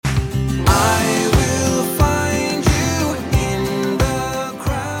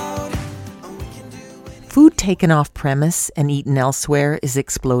taken off premise and eaten elsewhere is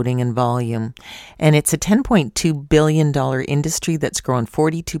exploding in volume. And it's a $10.2 billion industry that's grown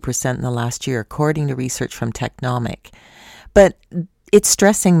 42% in the last year, according to research from Technomic. But it's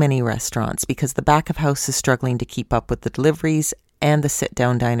stressing many restaurants because the back of house is struggling to keep up with the deliveries and the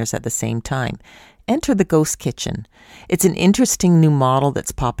sit-down diners at the same time. Enter the ghost kitchen. It's an interesting new model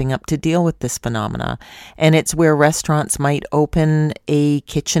that's popping up to deal with this phenomena, and it's where restaurants might open a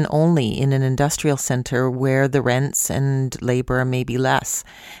kitchen only in an industrial center where the rents and labor may be less.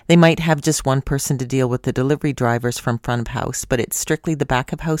 They might have just one person to deal with the delivery drivers from front of house, but it's strictly the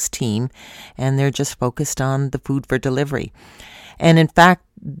back of house team, and they're just focused on the food for delivery. And in fact,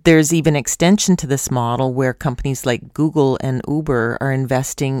 there's even extension to this model where companies like Google and Uber are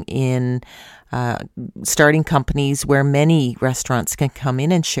investing in starting companies where many restaurants can come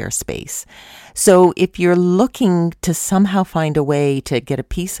in and share space. So if you're looking to somehow find a way to get a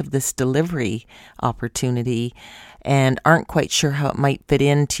piece of this delivery opportunity and aren't quite sure how it might fit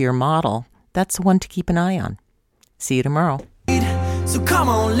into your model, that's one to keep an eye on. See you tomorrow. So come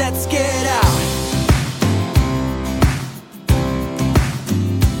on, let's get out.